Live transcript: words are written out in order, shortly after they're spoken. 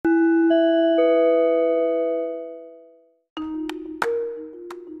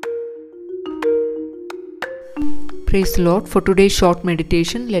Praise the Lord. For today's short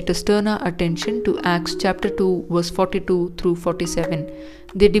meditation, let us turn our attention to Acts chapter 2, verse 42 through 47.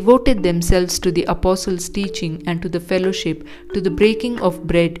 They devoted themselves to the apostles' teaching and to the fellowship, to the breaking of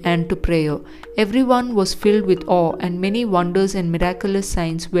bread and to prayer. Everyone was filled with awe, and many wonders and miraculous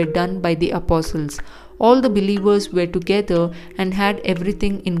signs were done by the apostles. All the believers were together and had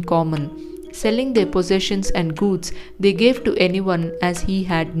everything in common. Selling their possessions and goods, they gave to anyone as he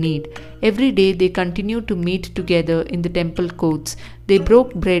had need. Every day they continued to meet together in the temple courts. They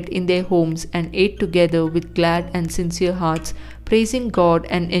broke bread in their homes and ate together with glad and sincere hearts, praising God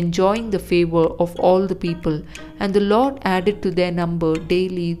and enjoying the favor of all the people. And the Lord added to their number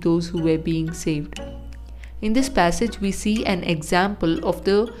daily those who were being saved. In this passage, we see an example of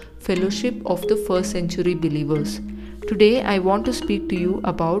the fellowship of the first century believers. Today, I want to speak to you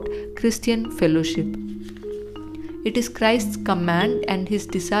about Christian fellowship. It is Christ's command and His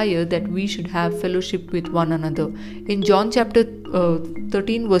desire that we should have fellowship with one another. In John chapter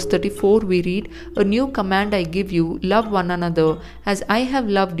 13 verse 34 we read, "A new command I give you, love one another. As I have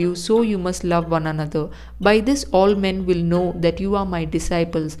loved you, so you must love one another. By this all men will know that you are my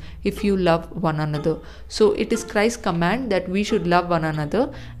disciples, if you love one another." So it is Christ's command that we should love one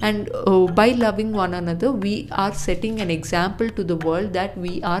another, and by loving one another we are setting an example to the world that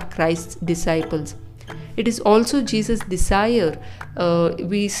we are Christ's disciples. It is also Jesus' desire.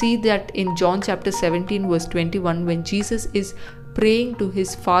 We see that in John chapter 17 verse 21, when Jesus is praying to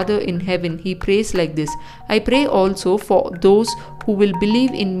his Father in heaven, he prays like this: "I pray also for those who will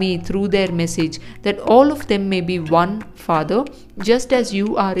believe in me through their message, that all of them may be one, Father, just as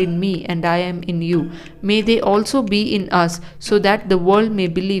you are in me and I am in you. May they also be in us, so that the world may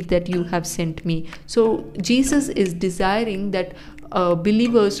believe that you have sent me." So Jesus is desiring that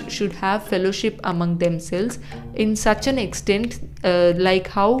believers should have fellowship among themselves in such an extent like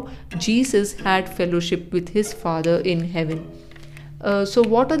how Jesus had fellowship with his Father in heaven. So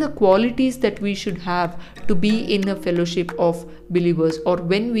what are the qualities that we should have to be in a fellowship of believers, or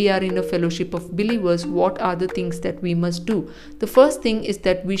when we are in a fellowship of believers, what are the things that we must do? The first thing is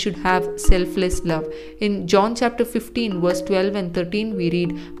that we should have selfless love. In John chapter 15 verse 12 and 13 we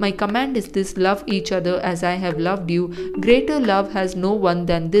read, "My command is this, love each other as I have loved you. Greater love has no one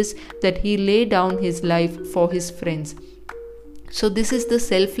than this, that he lay down his life for his friends." So this is the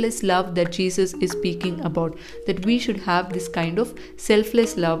selfless love that Jesus is speaking about, that we should have this kind of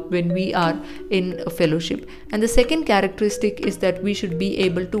selfless love when we are in a fellowship. And the second characteristic is that we should be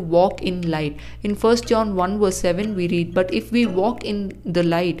able to walk in light. In 1 John 1 verse 7 we read, "But if we walk in the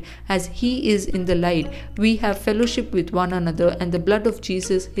light as he is in the light, we have fellowship with one another, and the blood of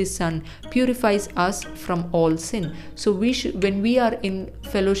Jesus his Son purifies us from all sin." So when we are in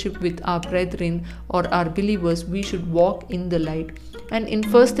fellowship with our brethren or our believers, we should walk in the light. And in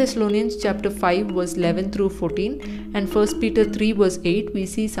 1 Thessalonians chapter 5 verse 11 through 14 and 1 Peter 3 verse 8 we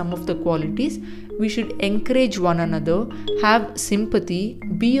see some of the qualities. We should encourage one another, have sympathy,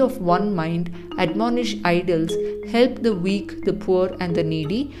 be of one mind, admonish idols, help the weak, the poor and the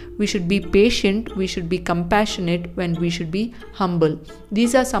needy. We should be patient, we should be compassionate, and we should be humble.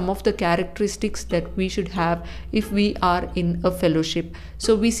 These are some of the characteristics that we should have if we are in a fellowship.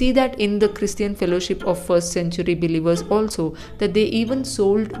 So we see that in the Christian fellowship of first century believers also, that they even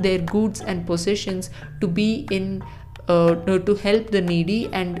sold their goods and possessions to be in to help the needy,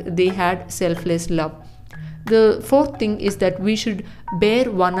 and they had selfless love. The fourth thing is that we should bear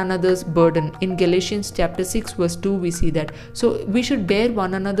one another's burden. In Galatians chapter 6 verse 2 we see that. So we should bear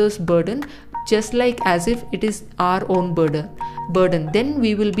one another's burden just like as if it is our own burden. Then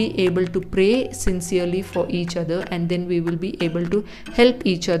we will be able to pray sincerely for each other, and then we will be able to help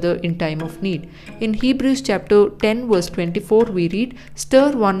each other in time of need. In Hebrews chapter 10 verse 24 we read,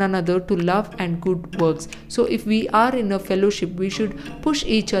 "Stir one another to love and good works." So if we are in a fellowship, we should push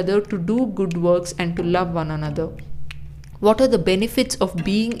each other to do good works and to love one another. What are the benefits of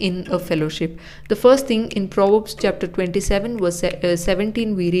being in a fellowship? The first thing, in Proverbs chapter 27 verse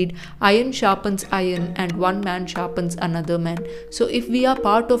 17 we read, "Iron sharpens iron, and one man sharpens another man." So if we are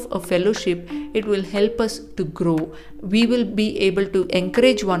part of a fellowship, it will help us to grow. We will be able to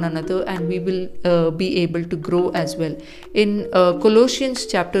encourage one another, and we will be able to grow as well. In Colossians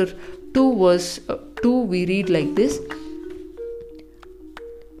chapter 2 verse 2 we read like this,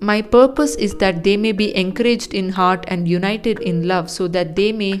 "My purpose is that they may be encouraged in heart and united in love, so that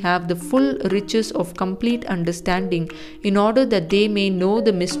they may have the full riches of complete understanding, in order that they may know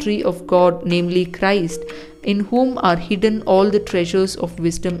the mystery of God, namely Christ, in whom are hidden all the treasures of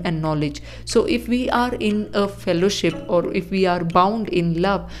wisdom and knowledge." So if we are in a fellowship, or if we are bound in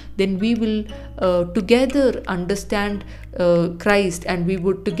love, then we will together understand Christ, and we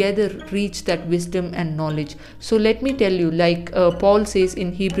would together reach that wisdom and knowledge. So let me tell you, like Paul says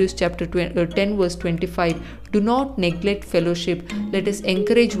in Hebrews chapter 10 verse 25, do not neglect fellowship. Let us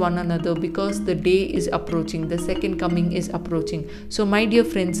encourage one another, because the day is approaching, the second coming is approaching. So my dear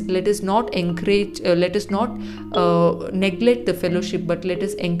friends, let us not neglect the fellowship, but let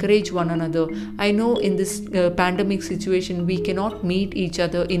us encourage one another. I know in this pandemic situation we cannot meet each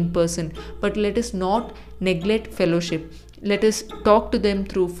other in person, but let us not neglect fellowship. Let us talk to them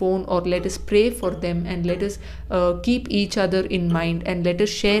through phone, or let us pray for them, and let us keep each other in mind, and let us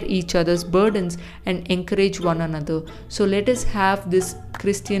share each other's burdens and encourage one another. So let us have this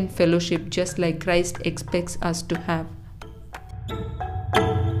Christian fellowship just like Christ expects us to have.